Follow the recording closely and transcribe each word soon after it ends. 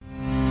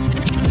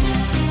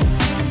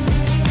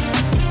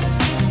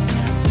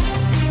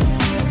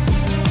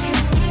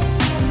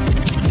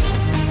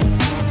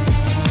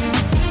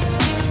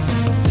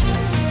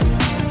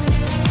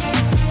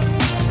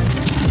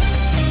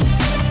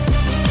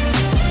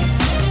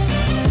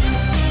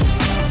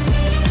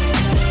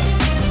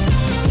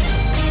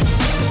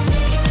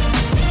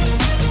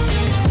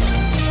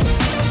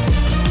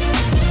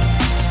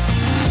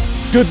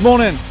Good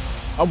morning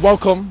and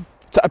welcome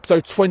to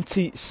episode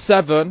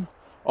 27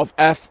 of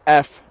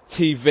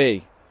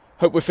FFTV.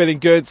 Hope we're feeling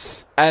good.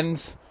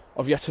 End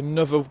of yet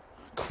another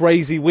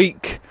crazy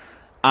week.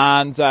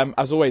 And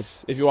as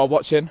always, if you are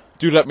watching,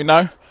 do let me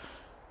know.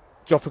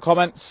 Drop a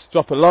comment,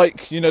 drop a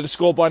like. You know the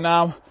score by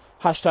now.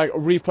 Hashtag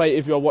replay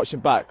if you are watching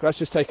back. Let's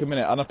just take a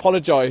minute and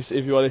apologise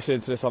if you are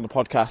listening to this on the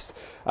podcast.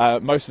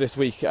 Most of this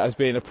week has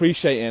been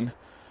appreciating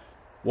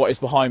what is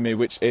behind me,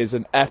 which is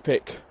an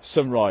epic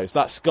sunrise.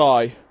 That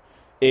sky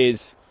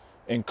is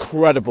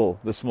incredible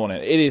this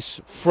morning. It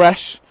is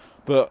fresh,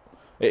 but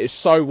it is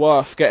so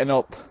worth getting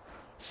up,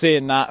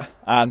 seeing that,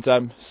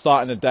 and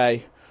starting the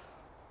day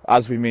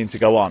as we mean to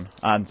go on.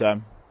 And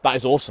that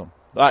is awesome.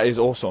 That is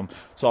awesome.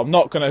 So I'm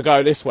not going to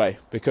go this way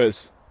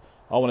because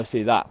I want to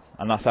see that,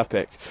 and that's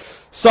epic.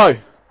 So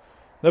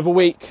another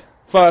week,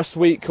 first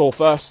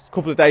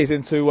couple of days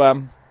into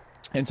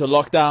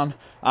lockdown,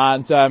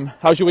 and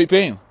how's your week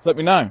been? Let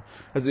me know.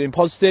 Has it been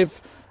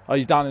positive? Are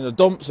you down in the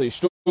dumps? Are you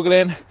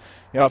struggling?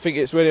 You know, I think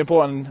it's really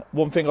important.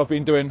 One thing I've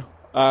been doing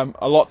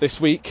a lot this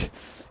week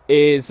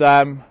is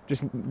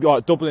just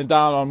doubling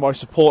down on my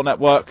support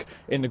network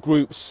in the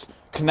groups,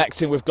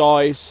 connecting with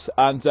guys,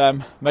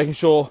 and making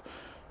sure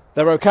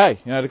they're okay.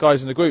 You know, the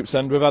guys in the groups.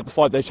 And we've had the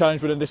 5-day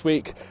challenge running this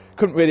week.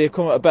 Couldn't really have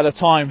come at a better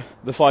time,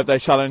 the 5-day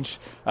challenge.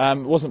 It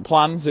wasn't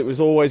planned. It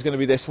was always going to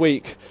be this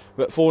week.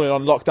 But falling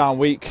on lockdown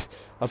week,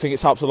 I think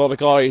it's helped a lot of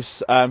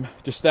guys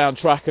just stay on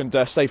track and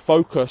stay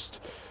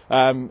focused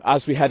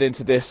as we head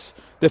into this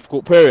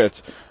difficult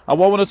period. And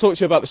what I want to talk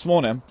to you about this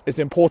morning is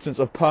the importance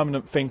of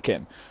permanent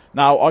thinking.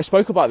 Now, I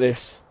spoke about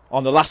this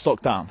on the last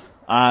lockdown,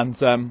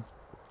 and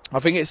I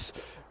think it's,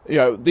 you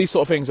know, these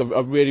sort of things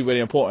are really, really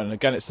important.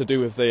 Again, it's to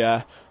do with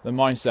the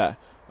mindset.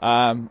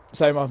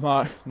 Same with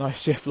my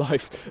nice shift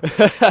life.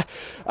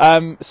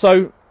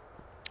 So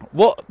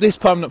what this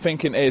permanent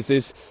thinking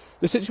is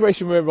the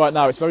situation we're in right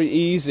now. It's very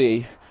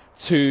easy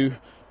to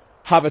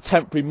have a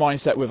temporary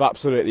mindset with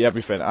absolutely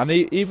everything. And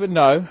even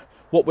though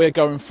what we're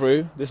going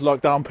through, this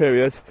lockdown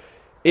period,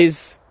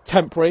 is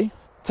temporary,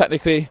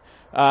 technically,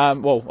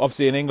 well,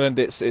 obviously in England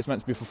it's meant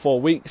to be for 4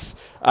 weeks,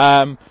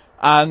 and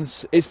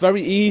it's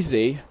very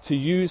easy to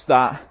use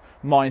that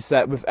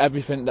mindset with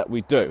everything that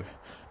we do.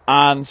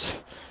 And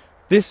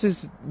this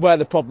is where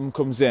the problem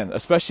comes in,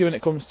 especially when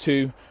it comes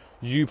to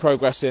you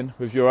progressing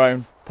with your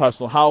own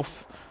personal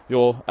health,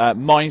 your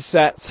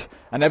mindset,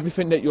 and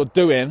everything that you're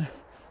doing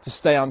to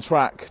stay on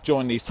track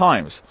during these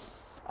times.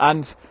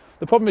 And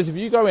the problem is, if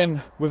you go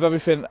in with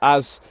everything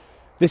as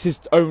this is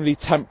only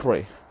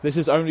temporary,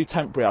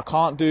 I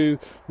can't do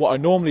what I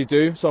normally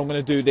do, so I'm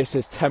going to do this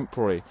as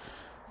temporary,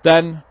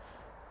 then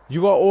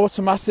you are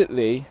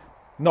automatically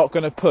not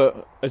going to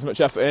put as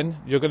much effort in.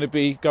 You're going to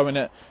be going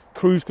at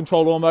cruise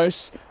control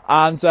almost,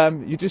 and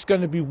you're just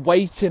going to be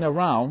waiting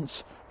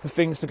around for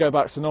things to go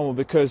back to normal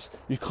because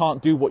you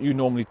can't do what you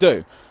normally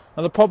do.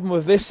 And the problem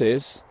with this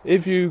is,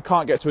 if you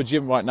can't get to a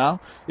gym right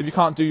now, if you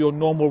can't do your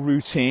normal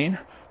routine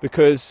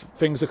because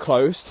things are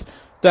closed,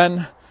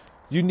 then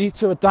you need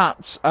to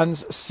adapt and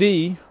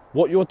see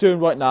what you're doing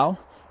right now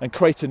and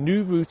create a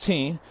new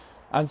routine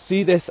and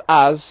see this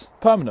as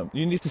permanent.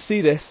 You need to see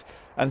this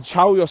and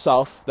tell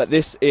yourself that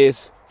this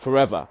is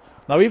forever.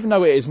 Now, even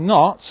though it is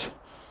not,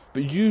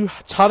 but you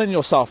telling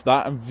yourself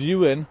that and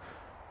viewing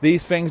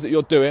these things that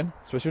you're doing,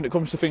 especially when it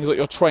comes to things like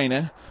your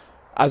training,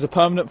 as a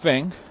permanent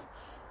thing,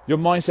 your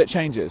mindset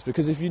changes.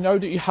 Because if you know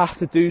that you have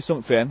to do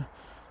something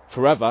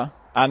forever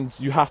and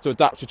you have to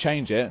adapt to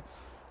change it,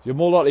 you're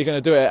more likely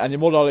going to do it, and you're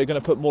more likely going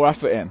to put more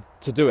effort in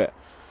to do it.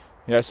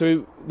 Yeah,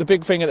 so the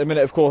big thing at the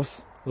minute, of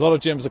course, a lot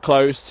of gyms are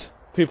closed,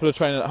 people are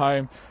training at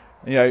home,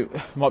 you know,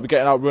 might be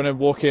getting out running,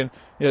 walking.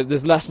 You know,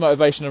 there's less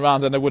motivation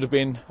around than there would have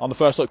been on the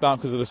first lockdown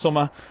because of the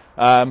summer.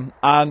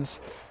 And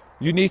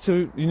you need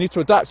to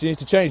adapt, you need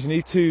to change, you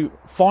need to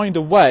find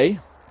a way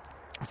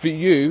for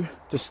you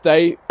to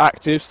stay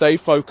active, stay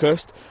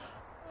focused,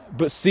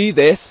 but see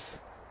this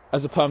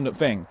as a permanent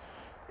thing.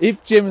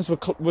 If gyms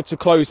were to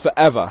close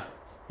forever,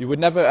 you would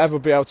never ever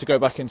be able to go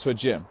back into a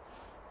gym.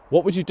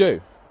 What would you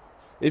do?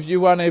 If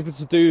you weren't able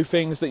to do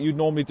things that you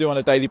normally do on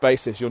a daily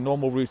basis, your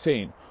normal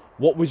routine,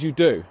 what would you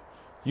do?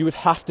 You would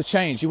have to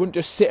change. You wouldn't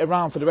just sit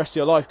around for the rest of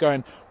your life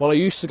going, well, I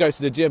used to go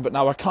to the gym, but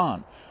now I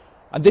can't.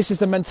 And this is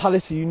the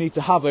mentality you need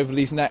to have over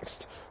these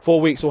next 4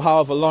 weeks or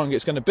however long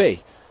it's going to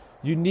be.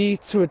 You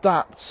need to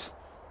adapt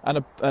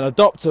and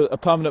adopt a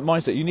permanent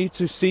mindset. You need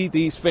to see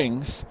these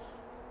things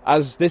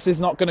as this is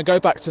not going to go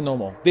back to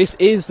normal. This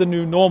is the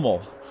new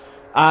normal.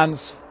 And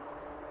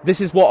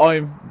this is what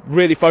I'm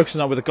really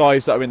focusing on with the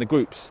guys that are in the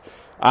groups.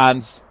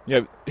 And,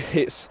 you know,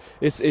 it's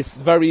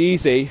very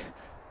easy,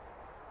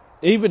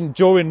 even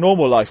during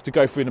normal life, to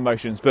go through the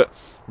motions. But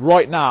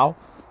right now,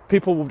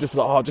 people will just be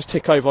like, oh, I'll just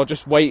tick over, I'll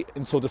just wait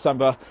until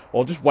December,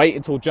 or just wait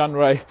until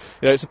January.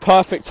 You know, it's a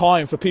perfect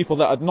time for people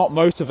that are not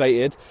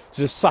motivated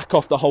to just sack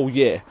off the whole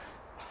year.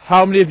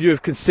 How many of you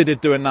have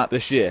considered doing that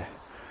this year?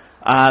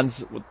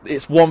 And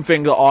it's one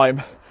thing that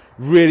I'm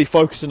really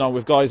focusing on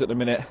with guys at the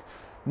minute,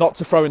 not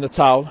to throw in the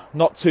towel,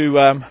 not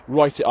to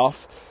write it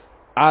off,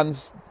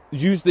 and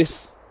use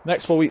this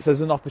next 4 weeks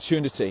there's an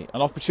opportunity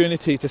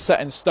to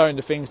set in stone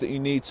the things that you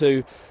need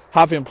to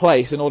have in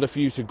place in order for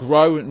you to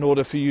grow, in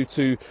order for you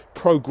to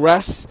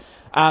progress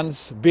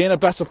and be in a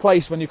better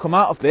place when you come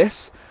out of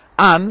this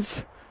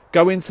and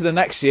go into the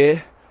next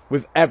year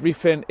with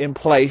everything in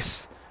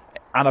place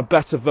and a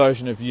better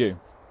version of you.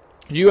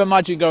 You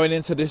imagine going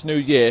into this new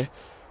year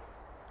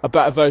a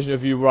better version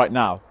of you right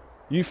now.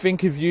 You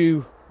think of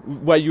you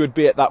where you would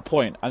be at that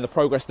point and the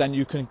progress then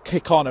you can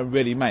kick on and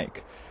really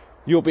make.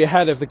 You'll be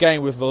ahead of the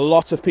game with a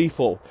lot of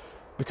people,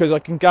 because I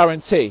can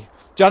guarantee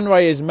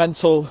January is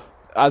mental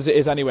as it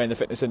is anyway in the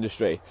fitness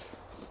industry,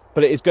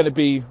 but it is going to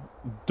be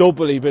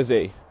doubly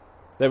busy.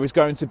 There is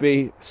going to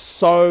be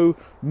so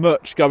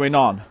much going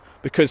on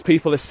because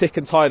people are sick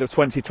and tired of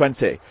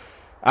 2020.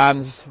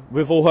 And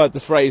we've all heard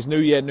this phrase, new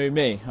year, new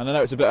me. And I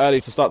know it's a bit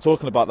early to start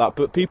talking about that,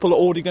 but people are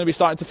already going to be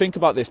starting to think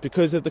about this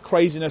because of the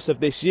craziness of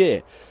this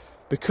year,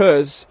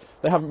 because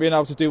they haven't been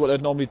able to do what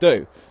they'd normally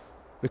do,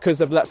 because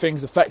they've let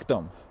things affect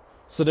them.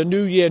 So the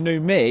new year, new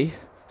me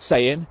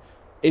saying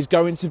is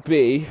going to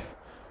be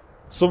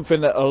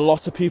something that a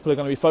lot of people are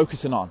going to be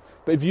focusing on.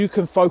 But if you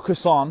can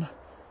focus on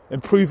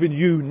improving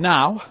you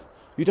now,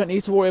 you don't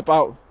need to worry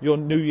about your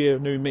new year,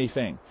 new me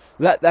thing.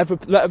 Let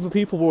other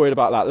people worry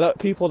about that. Let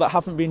people that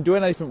haven't been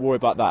doing anything worry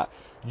about that.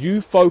 You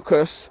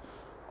focus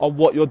on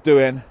what you're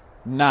doing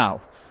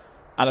now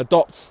and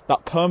adopt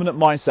that permanent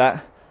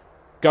mindset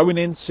going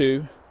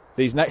into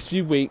these next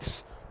few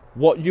weeks.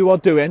 What you are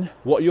doing,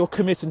 what you're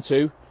committing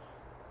to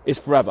is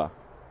forever.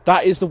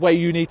 That is the way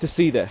you need to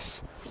see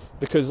this,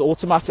 because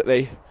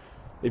automatically,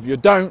 if you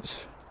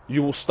don't,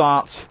 you will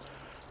start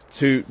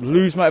to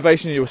lose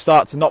motivation. You will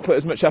start to not put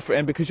as much effort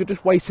in because you're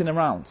just waiting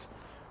around.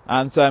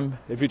 And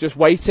if you're just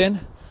waiting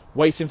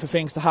for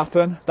things to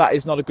happen, that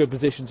is not a good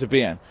position to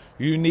be in.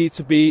 You need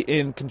to be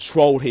in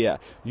control here.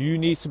 You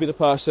need to be the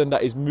person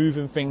that is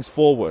moving things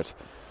forward.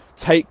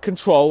 Take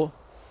control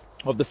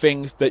of the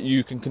things that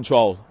you can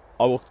control.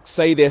 I will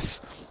say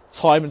this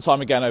time and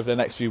time again over the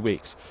next few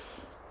weeks.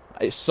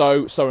 It's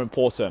so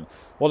important.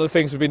 One of the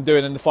things we've been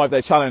doing in the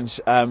 5-day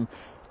challenge,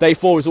 day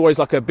 4 is always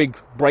like a big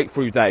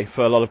breakthrough day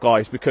for a lot of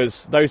guys,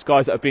 because those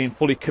guys that have been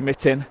fully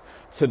committing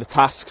to the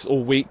tasks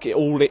all week, it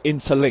all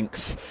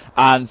interlinks.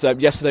 And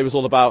yesterday was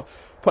all about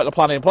putting a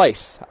plan in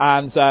place.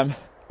 And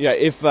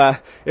if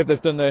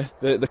they've done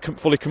the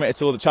fully committed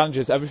to all the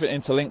challenges, everything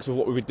interlinks with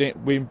what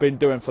we've been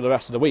doing for the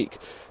rest of the week.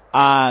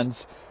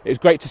 And it's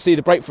great to see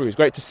the breakthrough. It's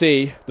great to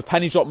see the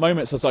penny drop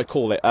moments, as I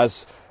call it,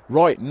 as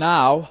right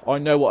now I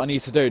know what I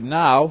need to do.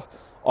 Now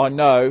I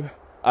know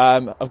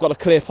I've got a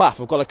clear path.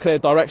 I've got a clear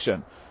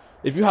direction.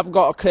 If you haven't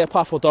got a clear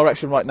path or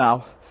direction right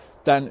now,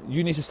 then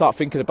you need to start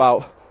thinking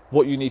about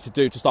what you need to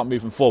do to start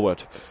moving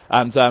forward.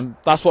 And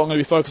that's what I'm going to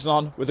be focusing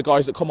on with the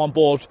guys that come on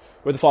board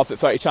with the 5 Fit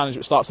 30 challenge,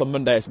 which starts on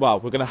Monday as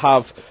well. We're going to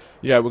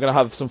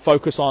have some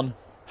focus on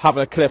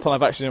having a clear plan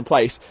of action in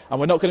place, and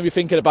we're not going to be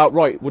thinking about,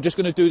 right, we're just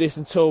going to do this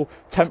until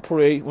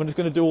temporary, we're just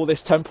going to do all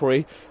this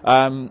temporary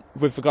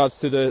with regards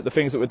to the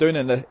things that we're doing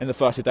in the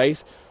 30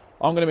 days.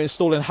 I'm going to be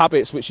installing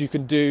habits which you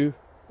can do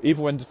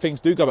even when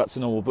things do go back to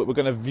normal, but we're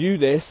going to view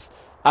this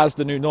as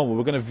the new normal.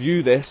 We're going to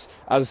view this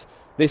as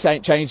this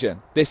ain't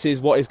changing. This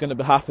is what is going to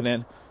be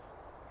happening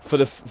for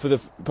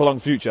the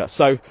prolonged future.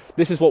 So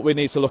this is what we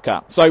need to look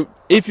at. So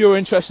if you're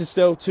interested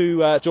still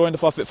to join the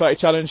 5 Fit 30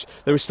 challenge,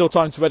 there is still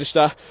time to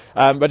register.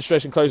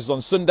 Registration closes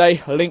on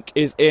Sunday. A link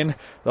is in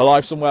the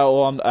live somewhere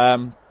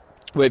on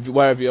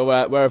wherever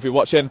you're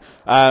watching.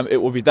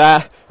 It will be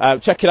there.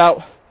 Check it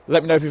out.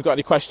 Let me know if you've got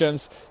any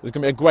questions. There's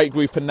going to be a great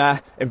group in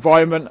there.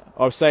 Environment,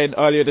 I was saying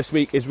earlier this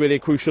week, is really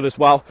crucial as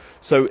well.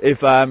 So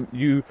if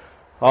you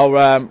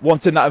are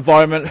wanting that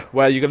environment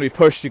where you're going to be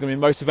pushed, you're going to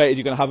be motivated,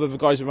 you're going to have other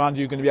guys around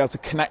you, you're going to be able to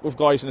connect with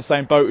guys in the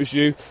same boat as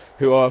you,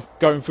 who are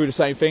going through the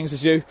same things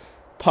as you,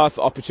 perfect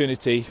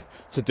opportunity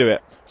to do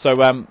it.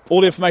 So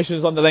all the information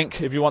is on the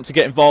link. If you want to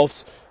get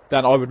involved,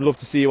 then I would love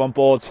to see you on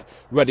board,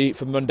 ready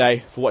for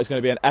Monday for what is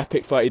going to be an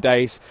epic 30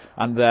 days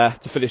and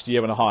to finish the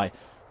year on a high.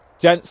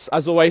 Gents,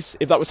 as always,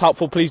 if that was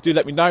helpful, please do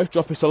let me know.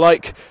 Drop us a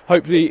like.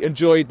 Hopefully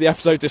enjoyed the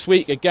episode this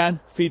week.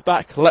 Again,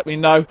 feedback, let me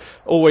know.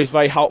 Always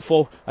very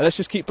helpful. And let's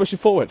just keep pushing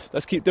forward.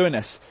 Let's keep doing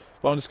this.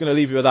 But I'm just going to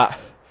leave you with that.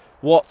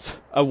 What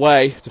a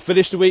way to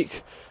finish the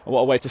week, and what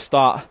a way to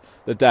start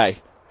the day.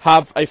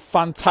 Have a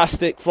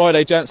fantastic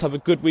Friday, gents. Have a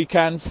good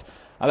weekend.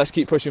 And let's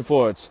keep pushing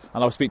forwards.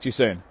 And I'll speak to you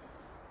soon.